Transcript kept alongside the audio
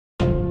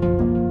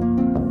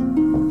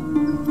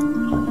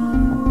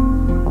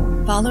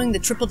Following the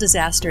triple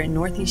disaster in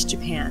northeast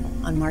Japan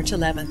on March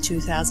 11,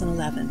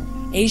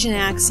 2011, Asian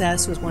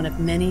Access was one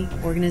of many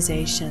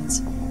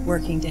organizations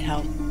working to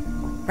help.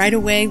 Right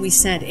away, we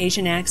sent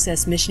Asian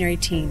Access missionary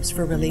teams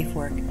for relief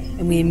work,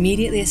 and we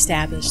immediately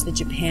established the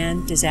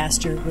Japan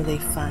Disaster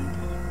Relief Fund.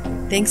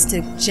 Thanks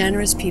to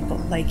generous people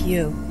like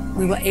you,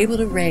 we were able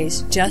to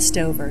raise just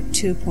over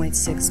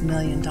 $2.6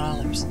 million.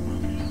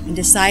 In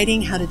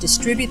deciding how to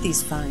distribute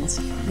these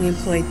funds, we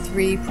employed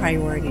 3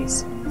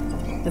 priorities.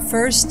 The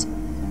first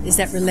is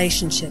that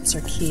relationships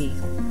are key.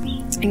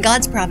 In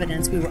God's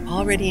providence, we were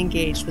already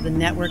engaged with a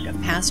network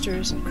of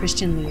pastors and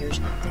Christian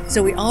leaders,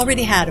 so we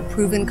already had a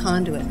proven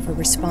conduit for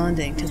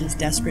responding to these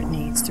desperate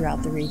needs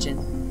throughout the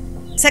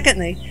region.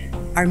 Secondly,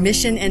 our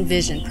mission and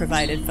vision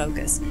provided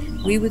focus.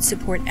 We would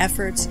support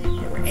efforts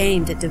that were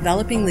aimed at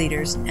developing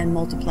leaders and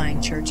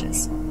multiplying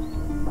churches.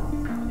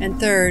 And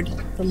third,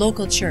 the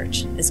local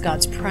church is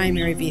God's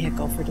primary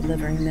vehicle for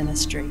delivering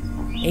ministry.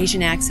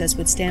 Asian Access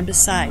would stand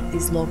beside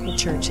these local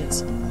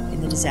churches in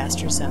the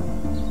disaster zone.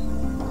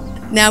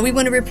 Now we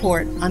want to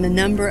report on a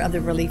number of the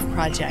relief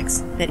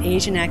projects that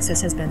Asian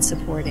Access has been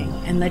supporting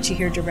and let you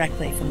hear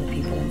directly from the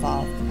people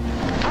involved.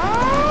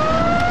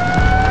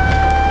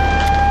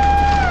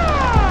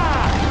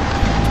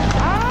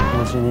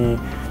 同時に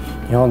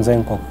日本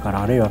全国か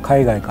らあるいは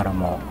海外から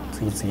も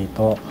次々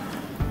と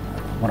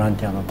ボラン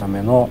ティアのた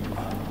めの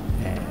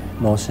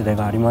申し出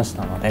がありまし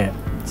たので、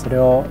それ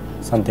を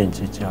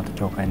 3.11 アート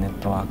協会ネッ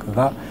トワーク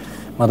が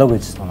窓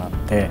口となっ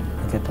て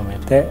受け止め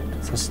て、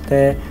そし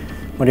て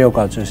盛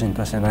岡を中心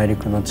として内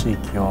陸の地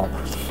域を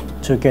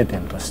中継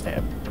点とし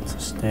て、そ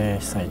して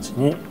被災地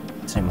に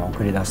チームを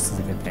送り出し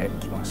続けて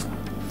きました。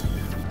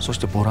そし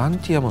てボラン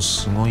ティアも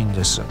すごいん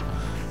です。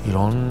い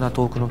ろんな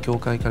遠くの教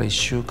会から1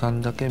週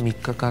間だけ、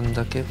3日間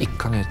だけ、1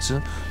ヶ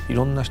月、い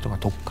ろんな人が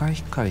特会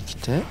引っかえ来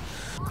て。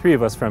3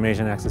 of us from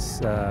Asian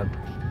Access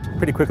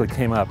pretty quickly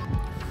came up.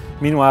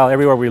 Meanwhile,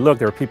 everywhere we looked,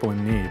 there were people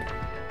in need.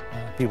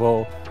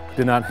 People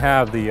did not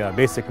have the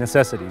basic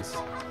necessities.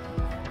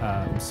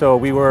 So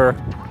we were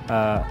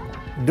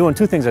doing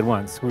 2 things at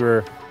once. We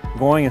were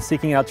going and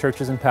seeking out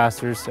churches and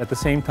pastors. At the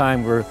same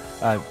time, we were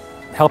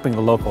helping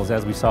the locals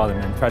as we saw them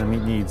and trying to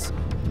meet needs.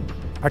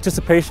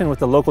 Participation with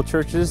the local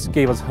churches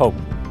gave us hope.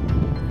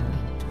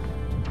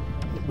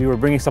 We were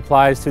bringing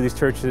supplies to these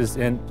churches,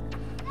 and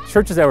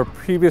churches that were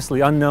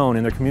previously unknown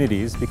in their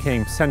communities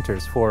became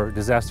centers for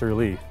disaster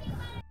relief.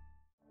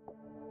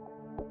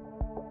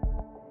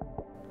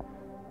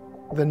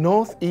 The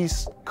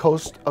northeast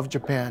coast of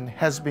Japan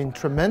has been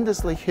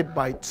tremendously hit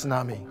by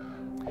tsunami.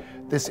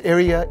 This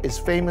area is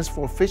famous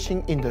for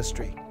fishing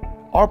industry.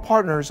 Our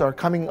partners are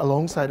coming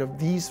alongside of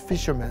these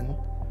fishermen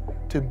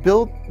to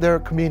build their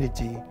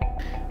community.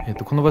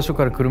 この場所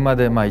から車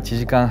で1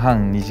時間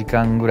半、2時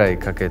間ぐらい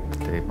かけ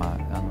て、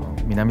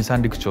南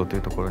三陸町とい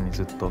うところに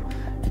ずっと行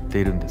って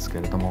いるんですけ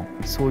れども、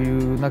そうい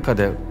う中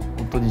で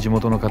本当に地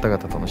元の方々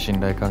との信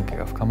頼関係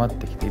が深まっ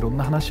てきて、いろん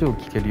な話を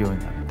聞けるように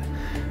なって、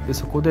で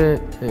そこで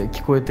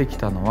聞こえてき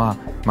たのは、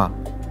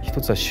一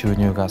つは収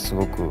入がす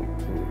ごく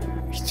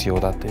必要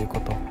だという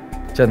こと。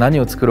じゃあ何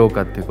を作ろう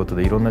かということ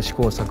でいろんな試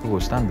行錯誤を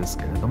したんです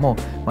けれども、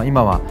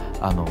今は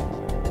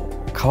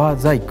革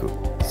細工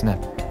ですね、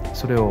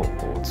それを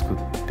作っ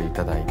てい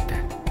ただいて、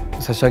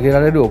差し上げ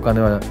られるお金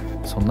は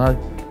そんな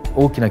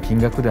大きな金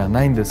額では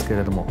ないんですけ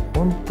れども、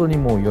本当に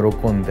もう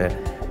喜んで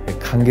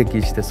感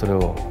激してそれ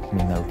を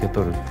みんな受け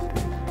取るという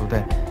こと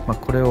で、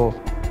これを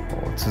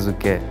続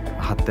け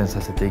発展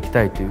させていき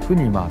たいというふう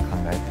に今考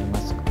えていま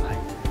す。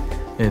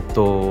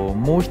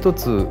もう一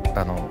つ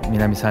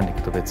南三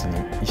陸と別に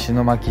石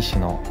巻市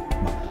の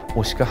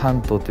牡鹿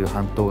半島という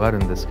半島がある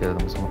んですけれど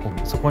も、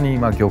そこに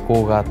漁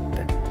港があって、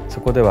そ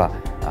こでは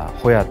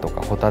ホヤと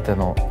かホタテ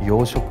の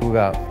養殖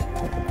が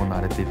行わ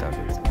れていたわけ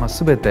で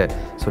す。全て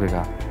それ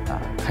が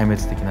壊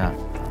滅的な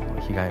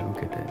被害を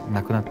受けて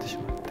なくなってし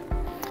まって、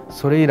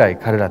それ以来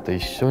彼らと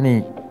一緒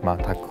にタ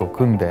ッグを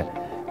組んで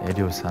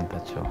漁師さん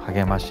たちを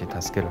励まし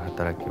助ける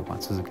働きを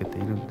続けて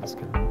いるんです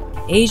けども。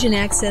Asian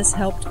Access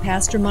helped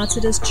Pastor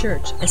Matsuda's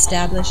church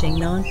establish a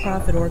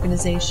non-profit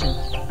organization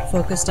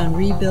focused on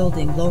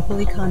rebuilding local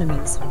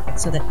economies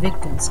so that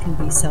victims can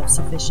be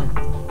self-sufficient.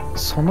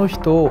 その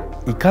人を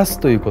生かす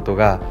ということ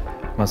が、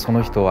そ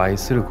の人を愛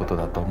すること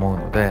だと思う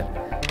ので。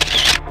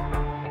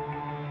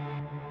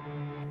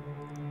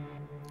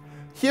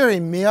Here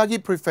in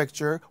Miyagi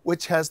prefecture,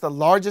 which has the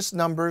largest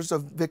numbers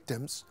of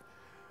victims,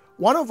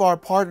 one of our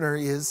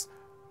partners is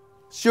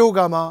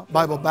Shiogama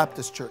Bible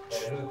Baptist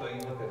Church.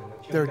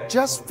 They're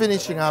just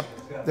finishing up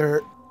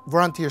their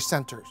volunteer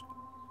centers.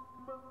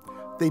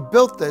 They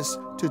built this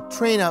to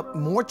train up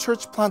more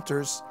church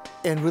planters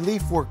and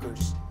relief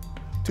workers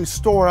to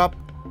store up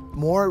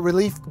more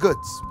relief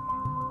goods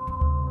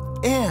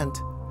and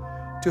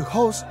to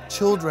host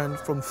children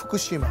from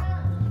Fukushima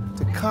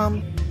to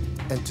come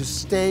and to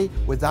stay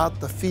without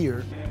the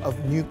fear of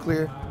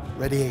nuclear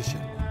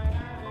radiation.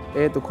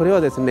 これ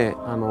はですね、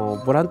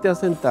ボランティア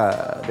センタ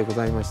ーでご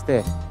ざいまし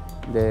て、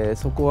で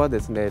そこは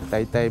ですね、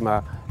大体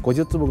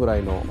50坪ぐら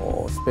いの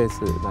スペー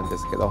スなんで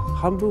すけど、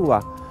半分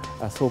は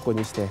倉庫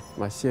にして、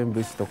支援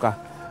物資とか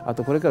あ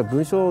とこれから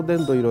文章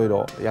伝道いろい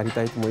ろやり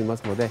たいと思いま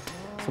すので、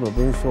その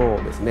文章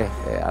をですね、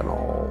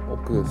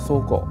置く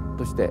倉庫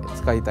として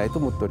使いたいと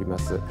思っておりま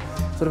す。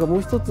それがも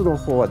う一つの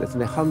方はです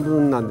ね、半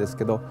分なんです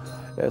けど、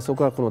そ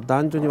こはこの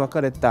男女に分か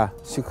れた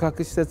宿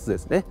泊施設で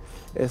すね。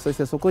そし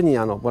てそこに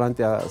ボラン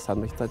ティアさ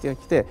んの人たちが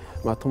来て、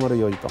泊まる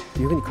ようにと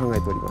いうふうに考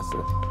えております。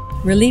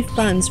Relief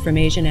funds from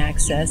Asian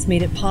Access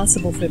made it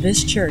possible for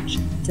this church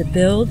to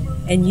build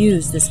and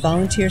use this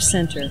volunteer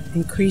center,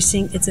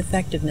 increasing its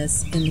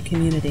effectiveness in the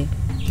community.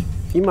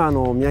 今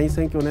宮城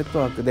宣教ネット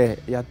ワーク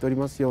でやっており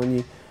ますよう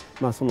に、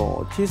そ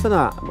の小さ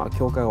な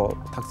教会を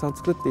たくさん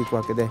作っていく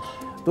わけで、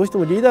どうして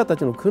もリーダーた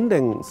ちの訓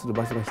練する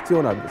場所が必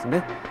要なんです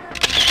ね。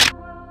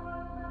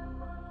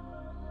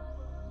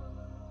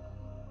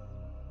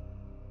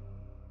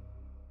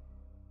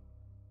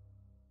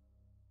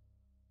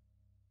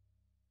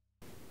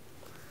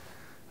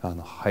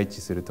配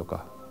置すると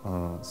か、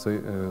そうい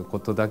うこ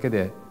とだけ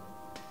で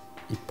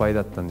いっぱい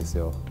だったんです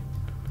よ。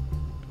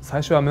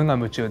最初は無我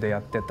夢中でや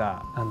って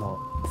た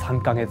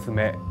3ヶ月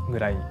目ぐ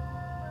らい。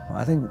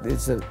I think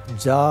the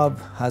job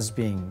has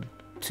been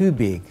too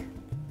big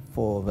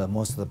for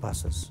most of the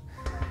pastors.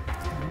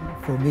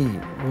 For me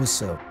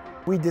also.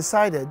 We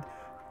decided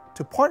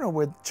to partner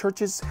with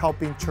Churches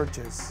Helping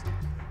Churches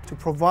to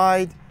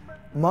provide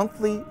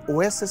monthly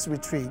Oasis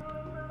retreat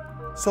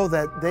so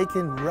that they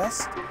can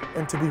rest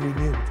and to be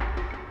renewed.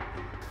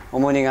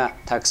 重荷が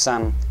たくさ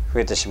ん増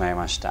えてしまい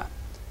ました。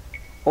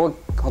ほ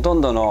とん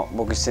どの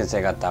牧師先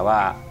生方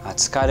は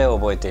疲れを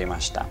覚えていま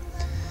した。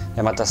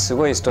またす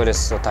ごいストレ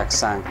スをたく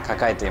さん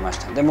抱えていまし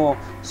た。でも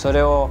そ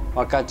れを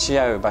分かち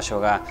合う場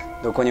所が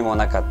どこにも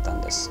なかった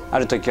んです。あ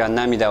る時は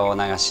涙を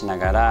流しな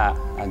がら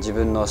自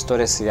分のスト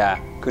レスや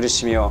苦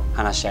しみを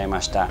話し合い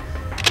ました。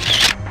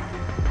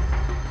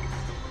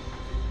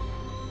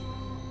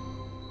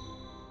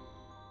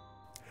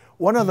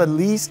One of the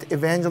least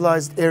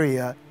evangelized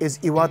area is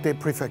Iwate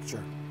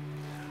prefecture.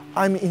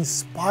 I'm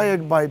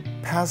inspired by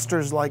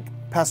pastors like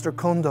Pastor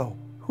Kondo,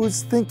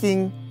 who's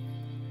thinking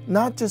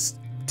not just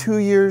 2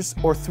 years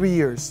or 3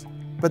 years,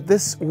 but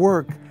this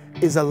work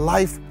is a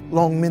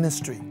lifelong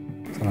ministry.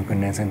 その訓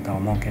練センター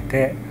を設け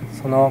て、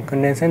その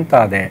訓練セン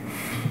ターで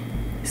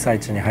被災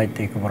地に入っ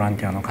ていくボラン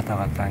ティアの方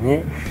々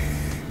に、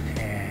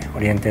オ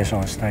リエンテーション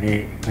をした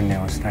り訓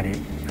練をしたり、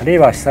あるい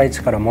は被災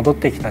地から戻っ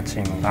てきたチ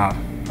ームが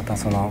また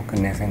その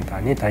訓練センタ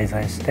ーに滞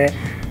在して、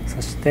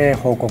そして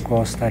報告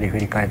をしたり振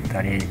り返っ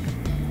たり、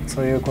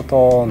そういうこ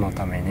との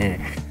ために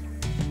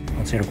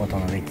落ちること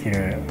のでき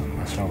る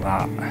場所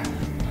が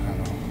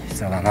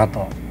必要だな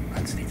と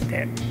感じてき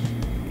て、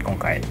今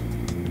回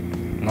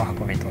の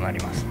運びとなり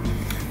まし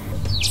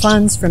た。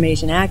Funds from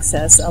Asian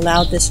Access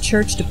allowed this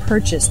church to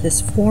purchase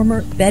this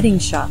former bedding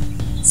shop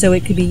so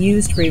it could be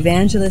used for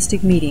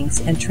evangelistic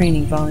meetings and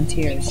training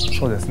volunteers.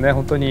 そうですね、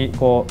本当に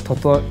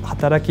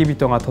働き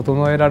人が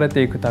整えられ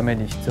ていくため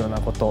に必要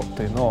なこと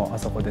というのをあ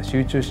そこで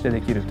集中して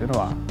できるというの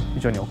は非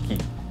常に大きい。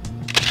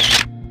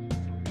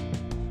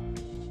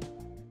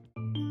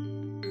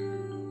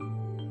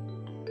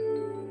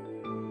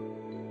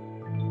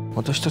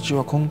私たち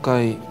は今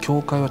回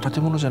教会は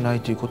建物じゃない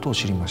ということを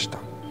知りました。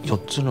4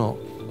つの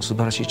素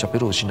晴らしいチャペ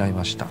ルを失い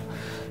ました。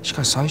し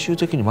かし最終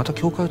的にまた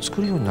教会を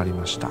作るようになり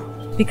ました。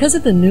Because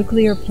of the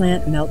nuclear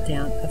plant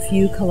meltdown a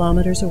few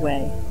kilometers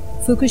away,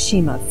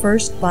 Fukushima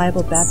First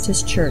Bible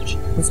Baptist Church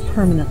was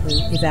permanently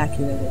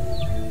evacuated.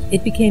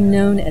 It became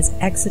known as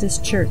Exodus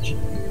Church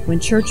when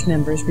church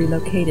members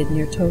relocated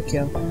near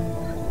Tokyo.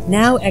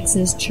 Now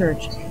Exodus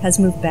Church has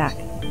moved back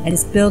and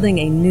is building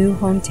a new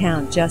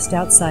hometown just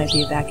outside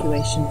the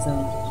evacuation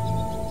zone.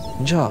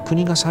 じゃあ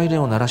国がサイレ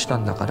ンを鳴らした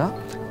んだから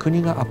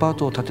国がアパー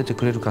トを建てて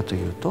くれるかと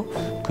いうと、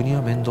国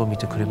は面倒を見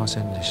てくれま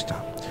せんでし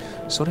た。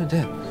それ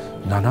で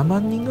7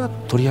万人が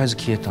とりあえず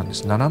消えたんで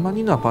す。7万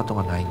人のアパート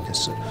がないんで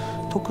す。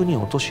特に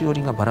お年寄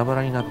りがバラバ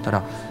ラになった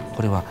ら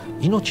これは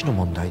命の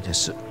問題で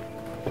す。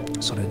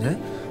それで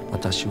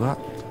私は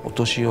お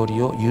年寄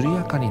りを緩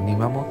やかに見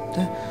守っ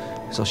て、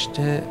そし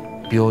て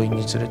病院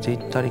に連れて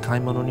行ったり買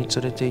い物に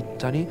連れて行っ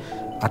たり、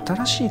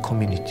新しいコ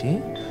ミュニテ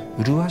ィ、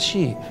麗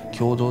しい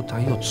共同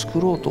体を作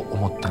ろうと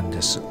思ったん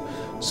です。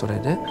それ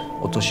で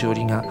お年寄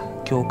りが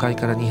教会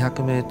から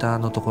200メーター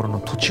のところの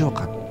土地を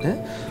買っ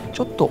て、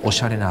ちょっとお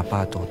しゃれなア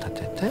パートを建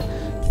てて、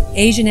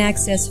Asian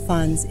Access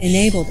funds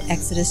enabled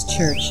Exodus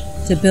Church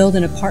to build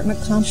an apartment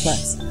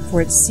complex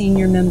for its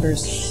senior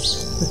members.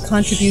 With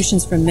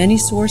contributions from many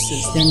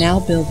sources, they're now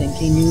building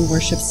a new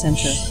worship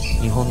center.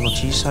 日本の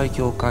小さい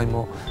教会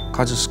も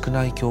数少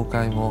ない教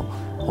会も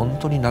本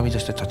当に涙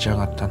して立ち上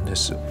がったんで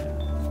す。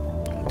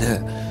で、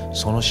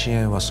その支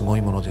援はすご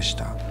いものでし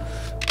た。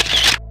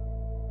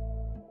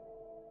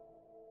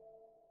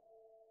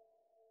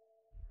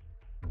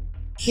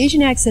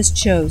Asian Access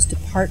chose to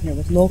partner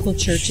with local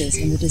churches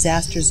in the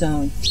disaster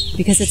zone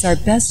because it's our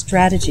best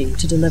strategy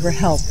to deliver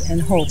help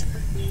and hope.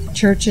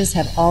 Churches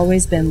have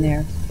always been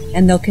there,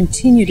 and they'll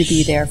continue to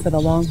be there for the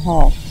long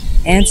haul,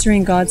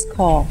 answering God's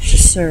call to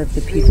serve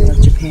the people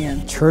of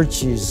Japan.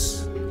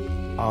 Churches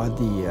are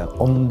the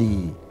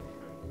only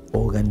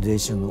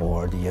organization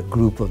or the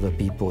group of the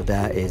people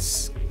that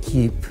is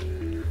keep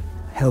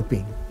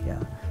helping.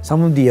 Yeah,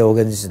 some of the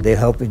organizations they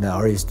help in the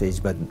early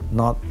stage, but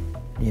not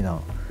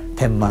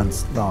 10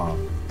 months long.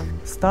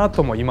 スター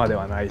トも今で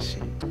はないし、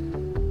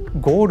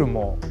ゴール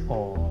も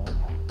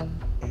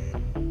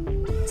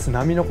津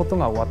波のこと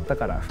が終わった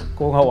から復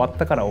興が終わっ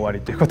たから終わ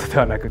りということで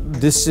はなく、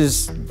 This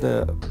is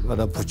the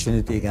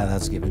opportunity God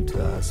has given to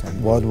us,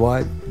 and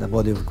worldwide the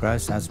body of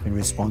Christ has been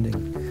responding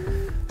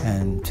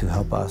and to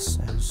help us.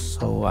 And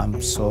so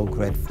I'm so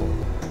grateful.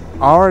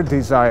 Our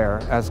desire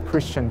as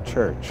Christian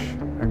church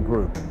and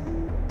group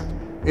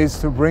is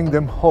to bring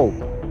them hope,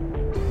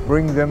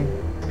 bring them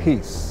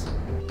peace.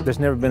 There's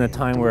never been a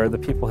time where the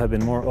people have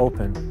been more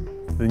open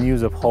to the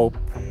news of hope,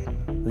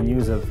 the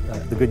news of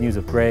the good news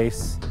of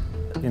grace.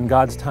 In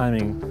God's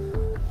timing,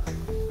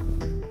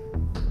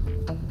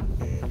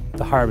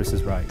 the harvest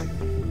is ripe.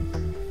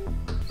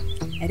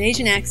 At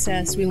Asian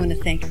Access, we want to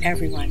thank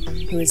everyone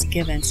who has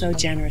given so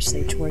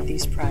generously toward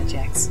these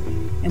projects.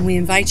 And we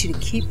invite you to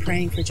keep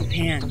praying for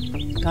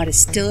Japan. God is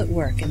still at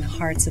work in the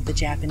hearts of the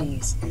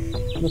Japanese.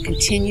 We'll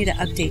continue to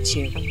update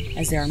you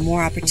as there are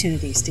more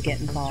opportunities to get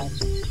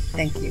involved.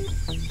 Thank you.